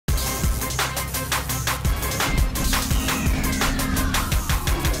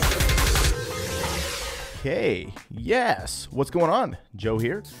Okay, yes. What's going on? Joe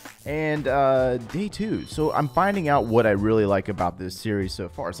here, and day 2. So I'm finding out what I really like about this series so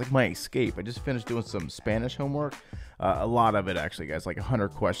far. It's like my escape. I just finished doing some Spanish homework. A lot of it, actually, guys, like 100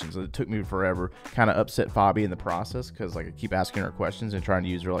 questions. It took me forever. Kind of upset Fabi in the process because, like, I keep asking her questions and trying to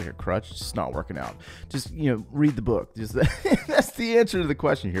use her like a crutch. It's just not working out. Just, you know, read the book. Just that's the answer to the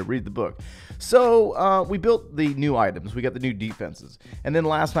question here. Read the book. So we built the new items. We got the new defenses. And then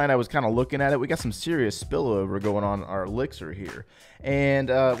last night I was kind of looking at it. We got some serious spillover going on our elixir here. And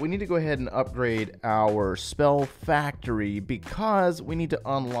we need to go ahead and upgrade our spell factory because we need to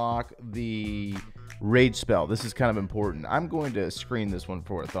unlock the rage spell. This is kind of important. I'm going to screen this one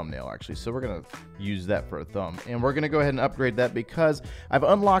for a thumbnail, actually, so we're going to use that for a thumb, and we're going to go ahead and upgrade that because I've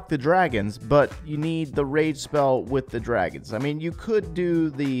unlocked the dragons, but you need the rage spell with the dragons. I mean, you could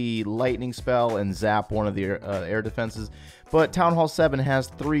do the lightning spell and zap one of the air defenses, but Town Hall 7 has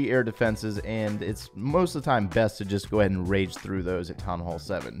 3 air defenses, and it's most of the time best to just go ahead and rage through those at Town Hall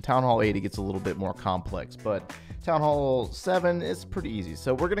 7. Town Hall 8, it gets a little bit more complex, but Town Hall 7 is pretty easy.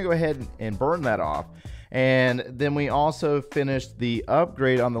 So we're going to go ahead and burn that off. And then we also finished the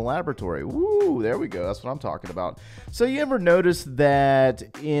upgrade on the laboratory. Woo, there we go. That's what I'm talking about. So you ever notice that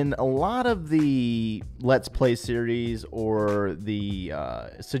in a lot of the Let's Play series or the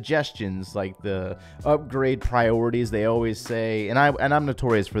suggestions, like the upgrade priorities, they always say, and I'm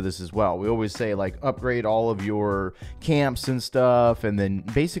notorious for this as well. We always say, like, upgrade all of your camps and stuff, and then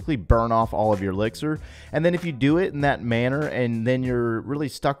basically burn off all of your elixir. And then if you do it in that manner, and then you're really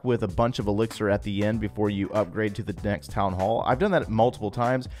stuck with a bunch of elixir at the end before you upgrade to the next town hall. I've done that multiple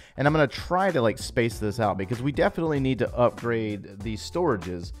times, and I'm going to try to like space this out because we definitely need to upgrade these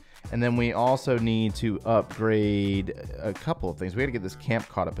storages, and then we also need to upgrade a couple of things. We got to get this camp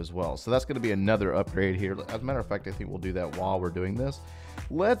caught up as well, so that's going to be another upgrade here. As a matter of fact, I think we'll do that while we're doing this.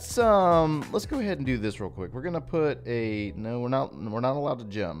 Let's go ahead and do this real quick. We're going to put a we're not allowed to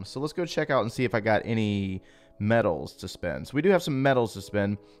gem, so let's go check out and see if I got any metals to spend. So we do have some metals to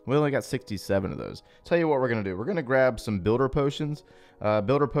spend. We only got 67 of those. Tell you what we're going to do. We're going to grab some builder potions.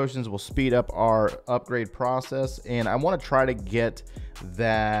 Builder potions will speed up our upgrade process, and I want to try to get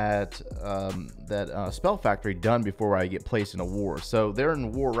that spell factory done before I get placed in a war. So they're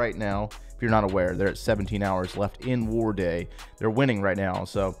in war right now. If you're not aware, they're at 17 hours left in war day. They're winning right now,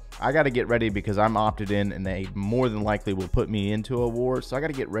 so I got to get ready because I'm opted in, and they more than likely will put me into a war. So I got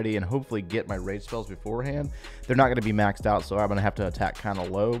to get ready and hopefully get my rage spells beforehand. They're not going to be maxed out, so I'm going to have to attack kind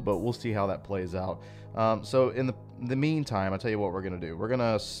of low, but we'll see how that plays out. So in the meantime, I'll tell you what we're going to do. We're going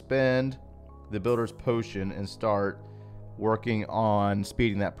to spend the builder's potion and start working on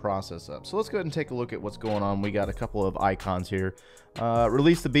speeding that process up. So let's go ahead and take a look at what's going on. We got a couple of icons here.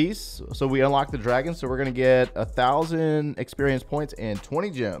 Release the beasts. So we unlock the dragon. So we're going to get 1,000 experience points and 20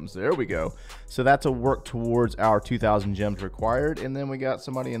 gems. There we go. So that's a work towards our 2,000 gems required. And then we got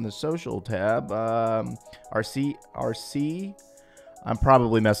somebody in the social tab. RC. I'm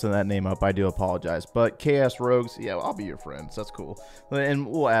probably messing that name up. I do apologize. But KS Rogues, yeah, I'll be your friend. So that's cool. And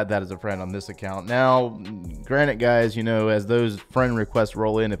we'll add that as a friend on this account. Now, granted, guys, you know, as those friend requests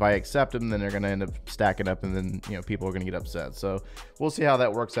roll in, if I accept them, then they're going to end up stacking up, and then, you know, people are going to get upset. So we'll see how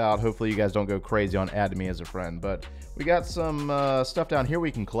that works out. Hopefully you guys don't go crazy on adding me as a friend. But we got some stuff down here we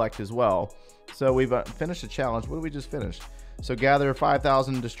can collect as well. So we've finished a challenge. What did we just finish? So gather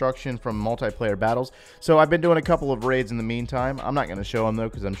 5,000 destruction from multiplayer battles. So I've been doing a couple of raids in the meantime. I'm not going to show them, though,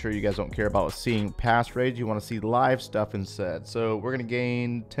 because I'm sure you guys don't care about seeing past raids. You want to see live stuff instead. So we're going to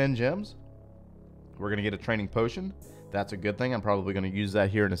gain 10 gems. We're going to get a training potion. That's a good thing. I'm probably going to use that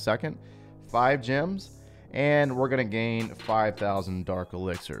here in a second. 5 gems. And we're going to gain 5,000 dark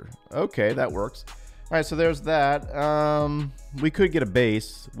elixir. Okay, that works. All right, so there's that. We could get a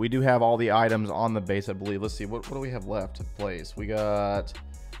base. We do have all the items on the base, I believe. Let's see, what do we have left to place? We got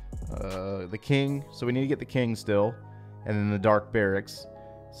the king, so we need to get the king still, and then the dark barracks.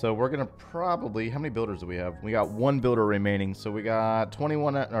 So we're gonna probably, how many builders do we have? We got 1 builder remaining, so we got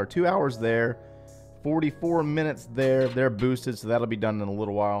 21 or 2 hours there, 44 minutes there. They're boosted, so that'll be done in a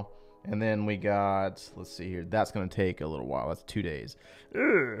little while. And then we got, let's see here, that's going to take a little while. That's 2 days.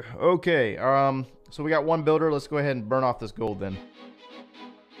 Ugh. Okay, so we got 1 builder. Let's go ahead and burn off this gold then.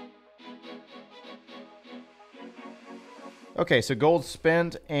 Okay, so gold's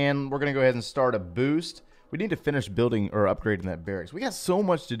spent, and we're going to go ahead and start a boost. We need to finish building or upgrading that barracks. We got so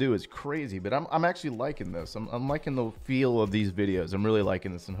much to do. It's crazy, but I'm actually liking this. I'm liking the feel of these videos. I'm really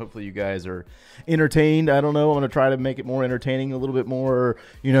liking this, and hopefully you guys are entertained. I don't know. I'm going to try to make it more entertaining, a little bit more,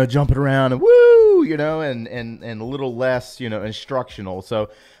 you know, jumping around and woo, woo, you know, and a little less, you know, instructional. So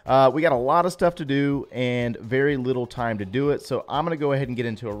we got a lot of stuff to do and very little time to do it. So I'm going to go ahead and get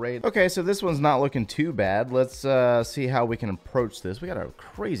into a raid. Okay, so this one's not looking too bad. Let's see how we can approach this. We got a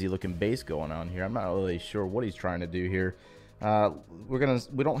crazy looking base going on here. I'm not really sure what he's trying to do here.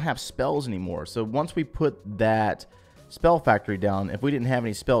 We don't have spells anymore. So once we put that spell factory down, if we didn't have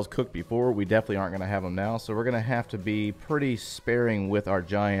any spells cooked before, we definitely aren't going to have them now. So we're going to have to be pretty sparing with our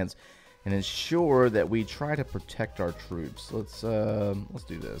giants and ensure that we try to protect our troops. Let's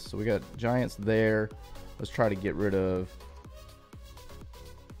do this. So we got giants there. Let's try to get rid of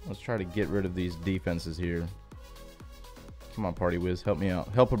these defenses here. Come on, Party Whiz, help me out.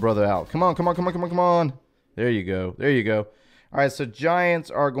 Help a brother out. Come on, come on, come on, come on, come on. There you go. There you go. All right, so giants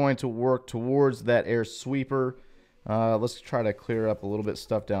are going to work towards that air sweeper. Let's try to clear up a little bit of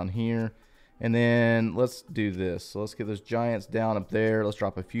stuff down here. And then let's do this. So let's get those giants down up there. Let's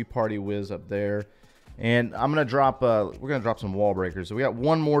drop a few Party Whiz up there. And I'm going to drop, we're going to drop some wall breakers. So we got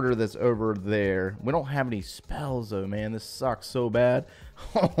one mortar that's over there. We don't have any spells though, man. This sucks so bad.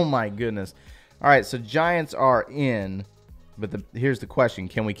 Oh my goodness. All right, so giants are in. But here's the question.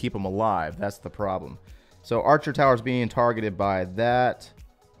 Can we keep them alive? That's the problem. So Archer Tower's being targeted by that.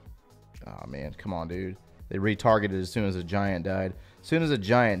 Oh man, come on, dude. They retargeted as soon as a giant died. As soon as a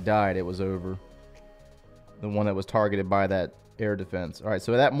giant died, it was over. The one that was targeted by that air defense. All right,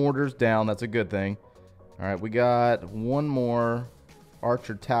 so that mortar's down. That's a good thing. All right, we got one more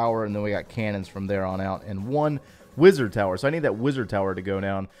Archer Tower, and then we got cannons from there on out, and one Wizard Tower. So I need that Wizard Tower to go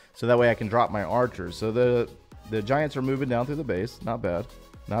down, so that way I can drop my archers. So the giants are moving down through the base. Not bad.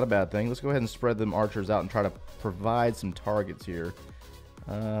 Not a bad thing. Let's go ahead and spread them archers out and try to provide some targets here.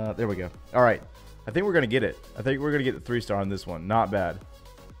 There we go. All right. I think we're going to get it. I think we're going to get the 3-star on this one. Not bad.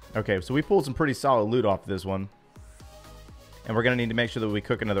 Okay, so we pulled some pretty solid loot off this one. And we're going to need to make sure that we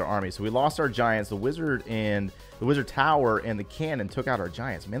cook another army. So we lost our giants. The wizard tower and the cannon took out our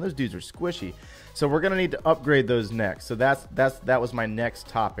giants. Man, those dudes are squishy. So we're going to need to upgrade those next. So that was my next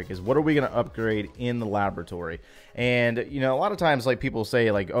topic, is what are we going to upgrade in the laboratory? And, you know, a lot of times, like, people say,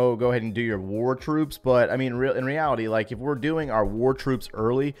 like, oh, go ahead and do your war troops. But, I mean, in reality, like, if we're doing our war troops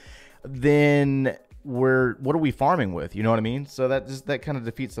early, then what are we farming with? You know what I mean? So that kind of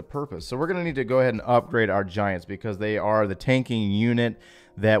defeats the purpose. So we're going to need to go ahead and upgrade our giants, because they are the tanking unit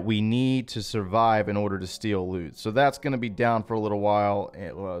that we need to survive in order to steal loot. So that's going to be down for a little while.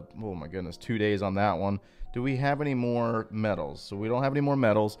 Oh my goodness, 2 days on that one. Do we have any more metals? So we don't have any more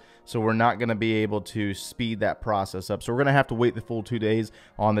metals, so we're not going to be able to speed that process up. So we're going to have to wait the full 2 days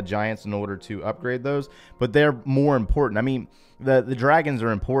on the giants in order to upgrade those. But they're more important. I mean, the dragons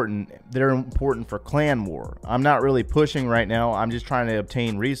are important. They're important for clan war. I'm not really pushing right now. I'm just trying to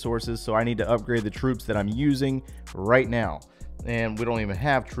obtain resources, so I need to upgrade the troops that I'm using right now. And we don't even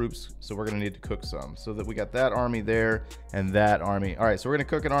have troops, so we're going to need to cook some. So that we got that army there and that army. All right, so we're going to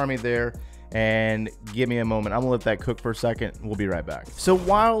cook an army there. And give me a moment. I'm gonna let that cook for a second. We'll be right back. So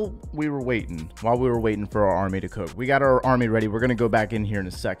while we were waiting for our army to cook, we got our army ready. We're gonna go back in here in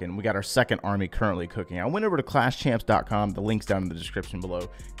a second. We got our second army currently cooking. I went over to ClashChamps.com. The link's down in the description below.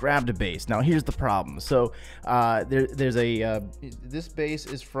 Grabbed a base. Now here's the problem. So there's this base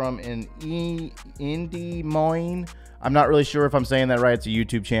is from an Indie Mine. I'm not really sure if I'm saying that right. It's a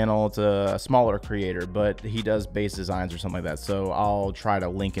YouTube channel. It's a smaller creator, but he does base designs or something like that. So I'll try to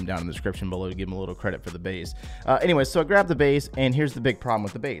link him down in the description below to give him a little credit for the base. Anyway, so I grabbed the base, and here's the big problem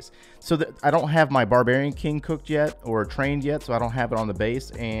with the base. So I don't have my Barbarian King cooked yet or trained yet, so I don't have it on the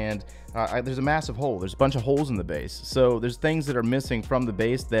base, and there's a massive hole. There's a bunch of holes in the base. So there's things that are missing from the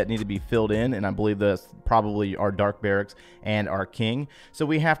base that need to be filled in, and I believe that's probably our Dark Barracks and our King. So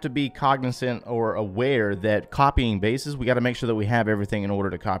we have to be cognizant or aware that copying bases, we got to make sure that we have everything in order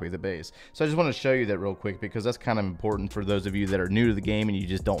to copy the base. So I just want to show you that real quick, because that's kind of important for those of you that are new to the game and you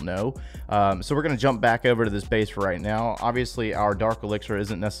just don't know. So we're going to jump back over to this base for right now. Obviously, our Dark Elixir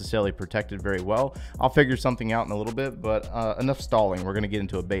isn't necessarily protected very well. I'll figure something out in a little bit, but enough stalling. We're going to get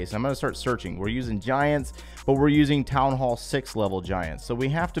into a base. I'm going to start searching. We're using giants, but we're using Town Hall 6 level giants. So we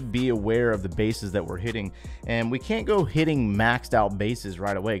have to be aware of the bases that we're hitting, and we can't go hitting maxed out bases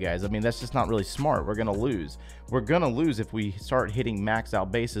right away, guys. I mean, that's just not really smart. We're going to lose. We're going to lose if we start hitting maxed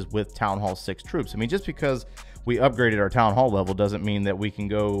out bases with Town Hall 6 troops. I mean, just because we upgraded our Town Hall level doesn't mean that we can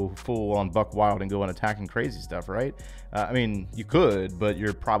go full on buck wild and go and attacking crazy stuff, right? I mean, you could, but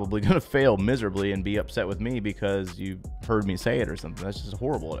you're probably going to fail miserably and be upset with me because you heard me say it or something. That's just a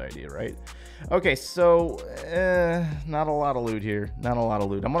horrible idea, right? Okay, so not a lot of loot here. Not a lot of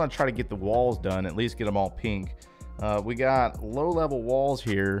loot. I'm going to try to get the walls done, at least get them all pink. We got low-level walls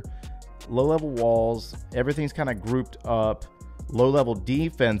here. Low-level walls. Everything's kind of grouped up. low-level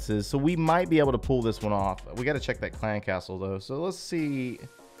defenses, so we might be able to pull this one off. We got to check that clan castle though. So let's see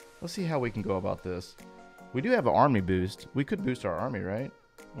how we can go about this. We do have an army boost. We could boost our army, right?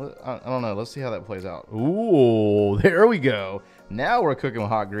 I don't know. Let's see how that plays out. Ooh, there we go. Now we're cooking with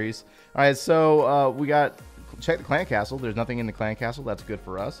hot grease. All right, so we got check the clan castle. There's nothing in the clan castle. That's good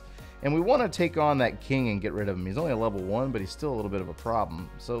for us. And we want to take on that king and get rid of him. He's only a level 1, but he's still a little bit of a problem.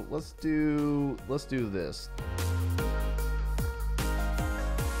 So let's do this.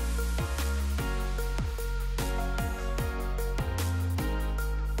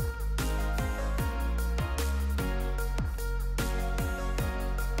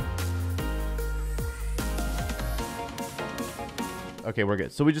 Okay, we're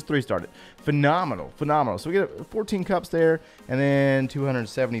good. So we just 3-starred it. Phenomenal, phenomenal. So we get 14 cups there, and then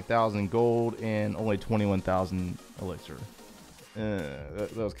 270,000 gold and only 21,000 elixir.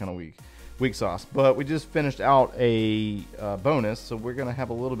 That was kind of weak sauce. But we just finished out a bonus, so we're gonna have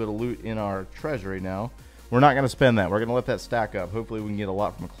a little bit of loot in our treasury now. We're not gonna spend that. We're gonna let that stack up. Hopefully, we can get a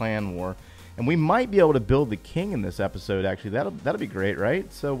lot from a clan war, and we might be able to build the king in this episode. Actually, that'll be great,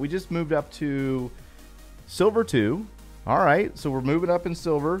 right? So we just moved up to silver 2. All right, so we're moving up in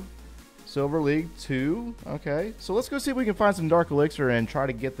silver league 2. Okay, so let's go see if we can find some dark elixir and try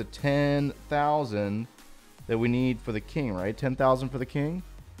to get the 10,000 that we need for the king, right? 10,000 for the king.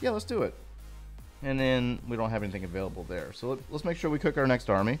 Yeah, let's do it. And then we don't have anything available there, so let's make sure we cook our next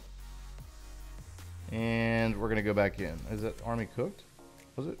army. And we're gonna go back in. Is that army cooked?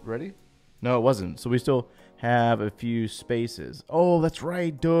 Was it ready? No, it wasn't. So we still have a few spaces. Oh, that's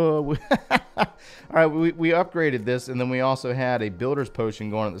right. Duh. All right, we upgraded this, and then we also had a builder's potion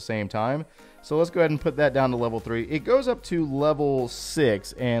going at the same time. So let's go ahead and put that down to level 3. It goes up to level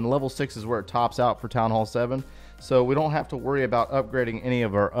 6, and level 6 is where it tops out for Town Hall 7. So we don't have to worry about upgrading any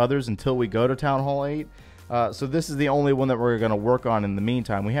of our others until we go to Town Hall 8. So this is the only one that we're going to work on in the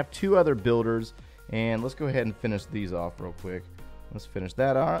meantime. We have 2 other builders, and let's go ahead and finish these off real quick. Let's finish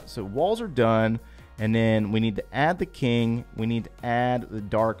that out. So walls are done, and then we need to add the king. We need to add the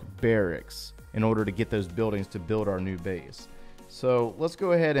dark barracks in order to get those buildings to build our new base. So let's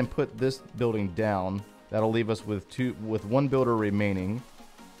go ahead and put this building down. That'll leave us with 1 builder remaining.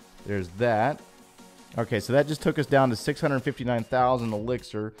 There's that. Okay, so that just took us down to 659,000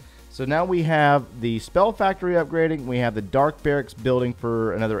 elixir. So now we have the spell factory upgrading. We have the dark barracks building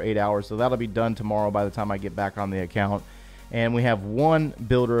for another 8 hours. So that'll be done tomorrow by the time I get back on the account. And we have 1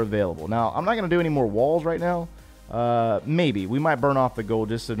 builder available. Now, I'm not going to do any more walls right now. Maybe. We might burn off the gold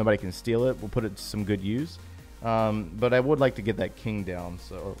just so nobody can steal it. We'll put it to some good use. But I would like to get that king down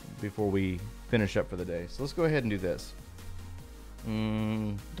so before we finish up for the day. So let's go ahead and do this.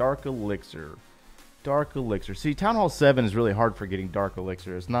 Dark elixir. Dark elixir. See, Town Hall 7 is really hard for getting dark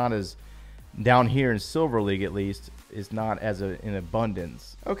elixir. It's not as... down here in Silver League, at least, is not as in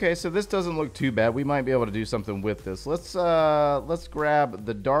abundance. Okay, so this doesn't look too bad. We might be able to do something with this. Let's grab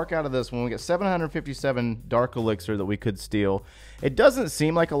the dark out of this one. We get 757 dark elixir that we could steal. It doesn't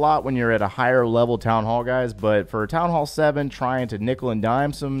seem like a lot when you're at a higher level Town Hall, guys, but for Town Hall 7, trying to nickel and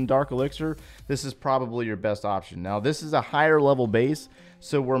dime some dark elixir, this is probably your best option. Now, this is a higher level base,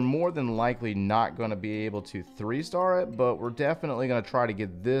 so we're more than likely not going to be able to 3-star it, but we're definitely going to try to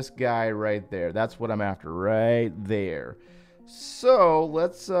get this guy right there. That's what I'm after, right there. So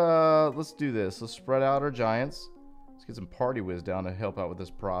let's do this. Let's spread out our giants. Let's get some party whiz down to help out with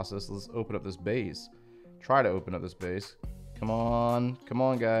this process. Let's open up this base. Try to open up this base. Come on,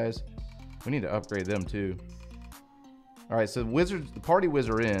 guys. We need to upgrade them too. All right, so the party whiz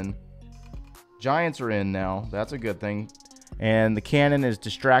are in. Giants are in now. That's a good thing. And the cannon is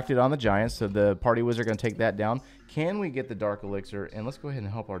distracted on the giants, so the party whiz are going to take that down. Can we get the dark elixir? And let's go ahead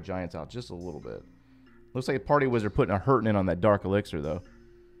and help our giants out just a little bit. Looks like the party whiz are putting a hurting in on that dark elixir, though.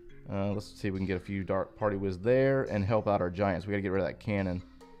 Let's see if we can get a few dark party whiz there and help out our giants. We got to get rid of that cannon.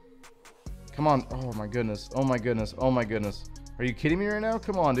 Come on. Oh, my goodness. Oh, my goodness. Oh, my goodness. Are you kidding me right now?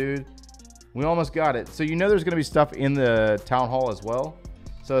 Come on, dude. We almost got it. So you know there's going to be stuff in the town hall as well.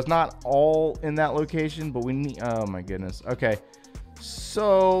 So it's not all in that location, but we need... oh, my goodness. Okay.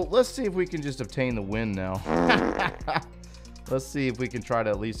 So let's see if we can just obtain the win now. Let's see if we can try to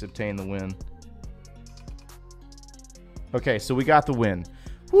at least obtain the win. Okay, so we got the win.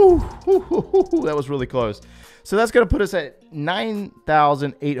 Woo, that was really close. So that's going to put us at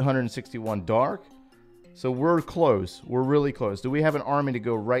 9,861 dark. So we're close. We're really close. Do we have an army to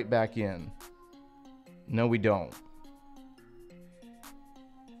go right back in? No, we don't.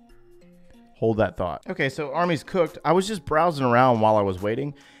 Hold that thought. Okay, so army's cooked. I was just browsing around while I was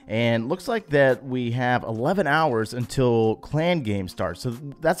waiting, and looks like that we have 11 hours until clan game starts. So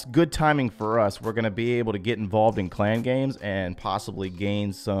that's good timing for us. We're going to be able to get involved in clan games and possibly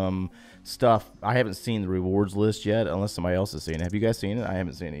gain some stuff. I haven't seen the rewards list yet, unless somebody else has seen it. Have you guys seen it? I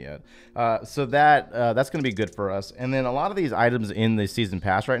haven't seen it yet. So that's going to be good for us. And then a lot of these items in the season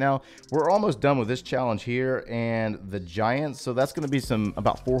pass right now, we're almost done with this challenge here and the giants. So that's going to be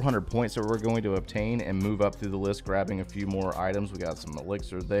about 400 points that we're going to obtain and move up through the list, grabbing a few more items. We got some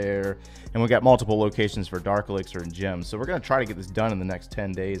elixir there, and we got multiple locations for dark elixir and gems. So we're going to try to get this done in the next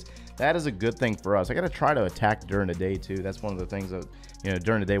 10 days. That is a good thing for us. I got to try to attack during the day too. That's one of the things that, you know,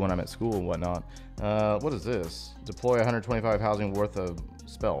 during the day when I'm at school and whatnot. What is this? Deploy 125 housing worth of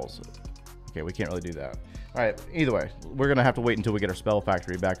spells. Okay, we can't really do that. All right, either way, we're going to have to wait until we get our spell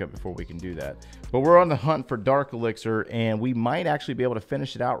factory back up before we can do that. But we're on the hunt for dark elixir, and we might actually be able to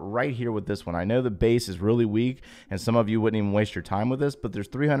finish it out right here with this one. I know the base is really weak, and some of you wouldn't even waste your time with this, but there's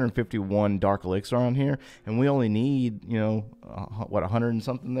 351 dark elixir on here, and we only need, you know, what, 100 and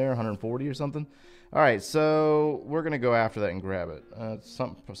something there, 140 or something? All right, so we're going to go after that and grab it.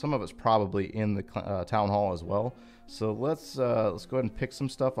 Some of it's probably in the town hall as well. So let's go ahead and pick some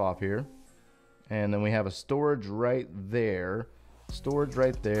stuff off here. And then we have a storage right there,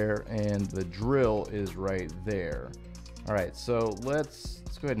 and the drill is right there. All right, so let's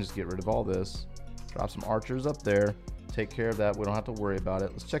go ahead and just get rid of all this. Drop some archers up there. Take care of that. We don't have to worry about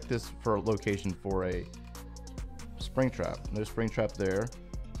it. Let's check this for a location for a spring trap. No spring trap there.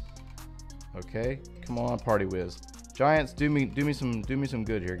 Okay, come on, Party Whiz. Giants, do me some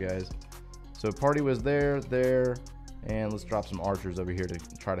good here, guys. So Party Whiz there, and let's drop some archers over here to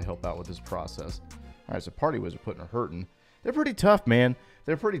try to help out with this process. All right, so Party Whiz are putting a hurting. They're pretty tough, man.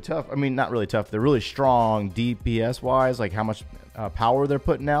 They're pretty tough. I mean, not really tough. They're really strong DPS-wise, like how much power they're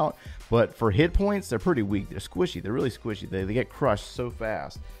putting out. But for hit points, they're pretty weak. They're squishy. They're really squishy. They get crushed so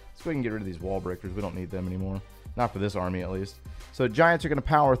fast. Let's go ahead and get rid of these wall breakers. We don't need them anymore. Not for this army, at least. So Giants are going to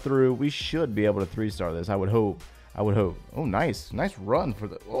power through. We should be able to 3-star this. I would hope. Oh, nice run for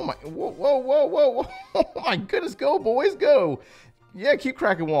the. Oh my! Whoa! Oh my goodness! Go, boys, go! Yeah, keep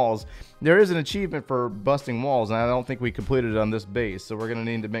cracking walls. There is an achievement for busting walls, and I don't think we completed it on this base. So we're going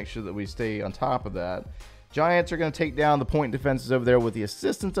to need to make sure that we stay on top of that. Giants are going to take down the point defenses over there with the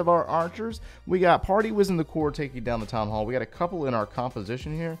assistance of our archers. We got Party Whiz in the core taking down the town hall. We got a couple in our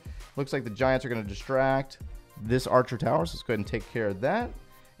composition here. Looks like the Giants are going to distract this archer tower. So let's go ahead and take care of that.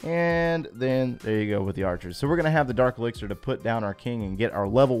 And then there you go with the archers. So we're going to have the dark elixir to put down our king and get our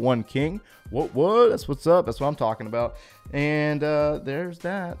level 1 king. What? That's what's up. That's what I'm talking about. And there's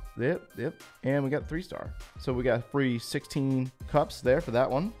that. Yep. And we got 3-star. So we got free 16 cups there for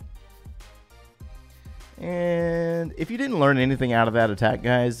that one. And if you didn't learn anything out of that attack,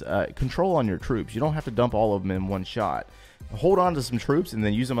 guys, control on your troops. You don't have to dump all of them in one shot. Hold on to some troops and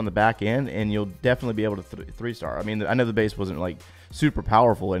then use them on the back end, and you'll definitely be able to 3-star. I mean, I know the base wasn't like super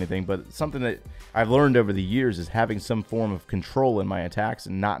powerful or anything, but something that I've learned over the years is having some form of control in my attacks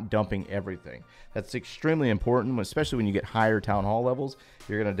and not dumping everything. That's extremely important, especially when you get higher town hall levels.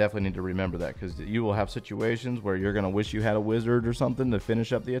 You're going to definitely need to remember that, because you will have situations where you're going to wish you had a wizard or something to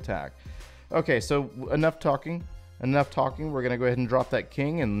finish up the attack. Okay, so enough talking. We're going to go ahead and drop that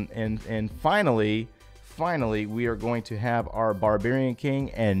king, and finally, we are going to have our Barbarian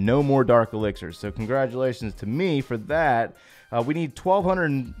King and no more dark elixirs. So congratulations to me for that. We need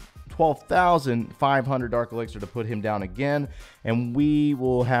 12,500 dark elixir to put him down again, and we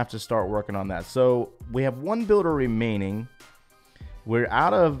will have to start working on that. So we have one builder remaining. We're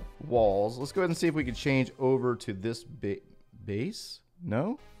out of walls. Let's go ahead and see if we can change over to this base.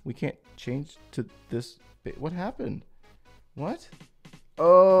 No, we can't change to this. What happened? What?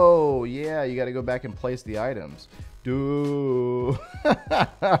 Oh, yeah, you got to go back and place the items. All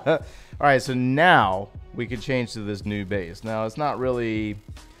right, so now we can change to this new base. Now, it's not really...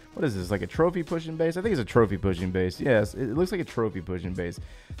 What is this, like a trophy pushing base? I think it's a trophy pushing base. Yes, it looks like a trophy pushing base.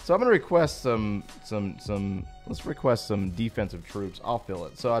 So I'm going to request let's request some defensive troops. I'll fill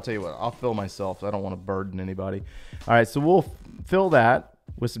it. So I'll tell you what, I'll fill myself. So I don't want to burden anybody. All right, so we'll fill that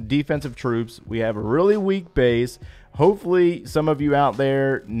with some defensive troops. We have a really weak base. Hopefully some of you out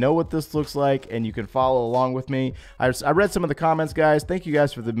there know what this looks like and you can follow along with me. I read some of the comments, guys. Thank you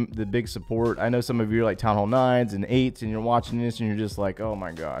guys for the big support. I know some of you are like Town Hall 9s and 8s and you're watching this and you're just like, oh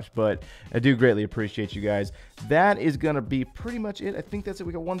my gosh. But I do greatly appreciate you guys. That is going to be pretty much it. I think that's it.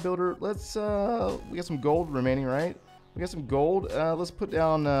 We got one builder. Let's, we got some gold remaining, right? We got some gold. Let's put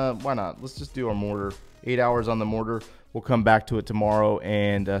down, why not? Let's just do our mortar. 8 hours on the mortar. We'll come back to it tomorrow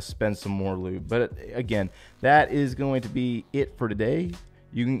and spend some more loot. But again, that is going to be it for today.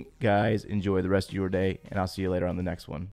 You guys enjoy the rest of your day, and I'll see you later on the next one.